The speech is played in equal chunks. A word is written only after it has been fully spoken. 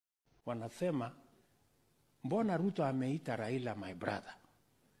wanasema mbona Ruto ameita Raila my brother?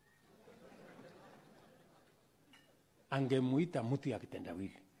 Angemuita mtu ya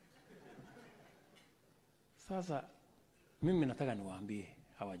kitendawili. Sasa mimi nataka niwaambie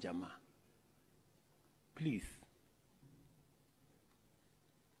hawa jamaa, please,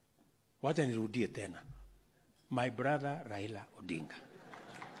 wacha nirudie tena, my brother Raila Odinga.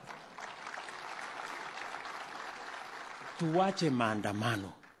 Tuwache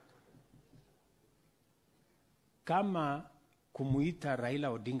maandamano. Kama kumuita Raila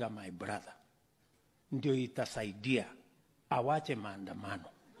Odinga my brother ndio itasaidia, awache maandamano,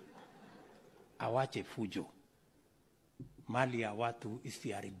 awache fujo, mali ya watu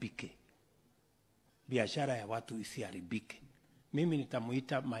isiharibike, biashara ya watu isiharibike. Mimi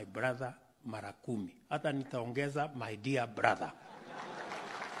nitamuita my brother mara 10, hata nitaongeza my dear brother.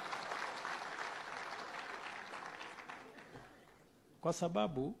 Kwa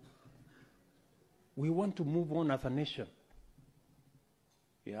sababu we want to move on as a nation.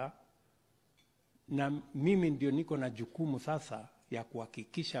 Yeah? Na mimi ndio niko na jukumu sasa ya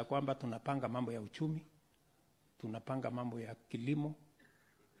kuhakikisha kwamba tunapanga mambo ya uchumi, tunapanga mambo ya kilimo.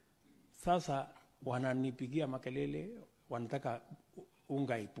 Sasa wananipigia makelele, wanataka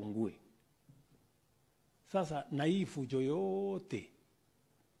unga ipungue. Sasa na hii fujo yote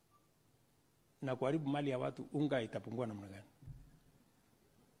na kuharibu mali ya watu, unga itapungua namna gani?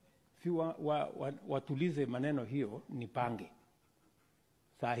 Watulize maneno hiyo, nipange.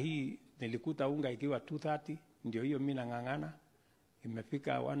 Saa hii nilikuta unga ikiwa 230, ndio hiyo mimi nang'ang'ana,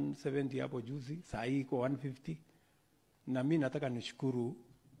 imefika 170 hapo juzi, saa hii iko 150. Na mimi nataka nishukuru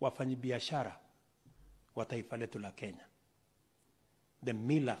wafanyabiashara wa taifa letu la Kenya, the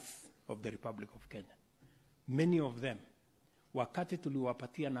millers of the Republic of Kenya. Many of them, wakati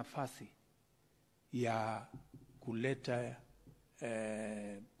tuliwapatia nafasi ya kuleta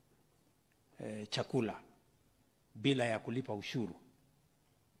chakula bila ya kulipa ushuru,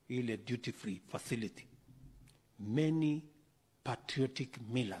 ile duty free facility, many patriotic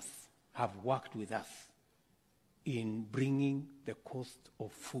millers have worked with us in bringing the cost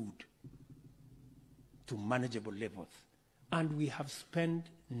of food to manageable levels, and we have spent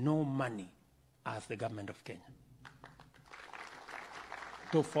no money as the government of Kenya.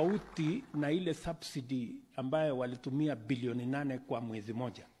 Tofauti na ile subsidy ambayo walitumia bilioni 8 kwa mwezi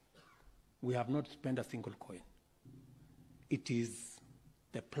moja, we have not spent a single coin. It is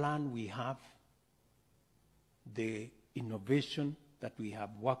the plan we have, the innovation that we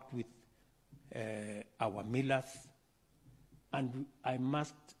have worked with our millers, and I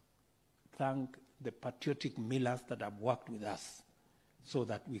must thank the patriotic millers that have worked with us so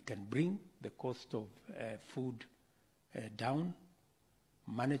that we can bring the cost of food down,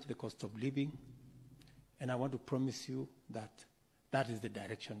 manage the cost of living, and I want to promise you that that is the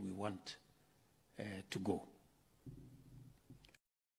direction we want to go.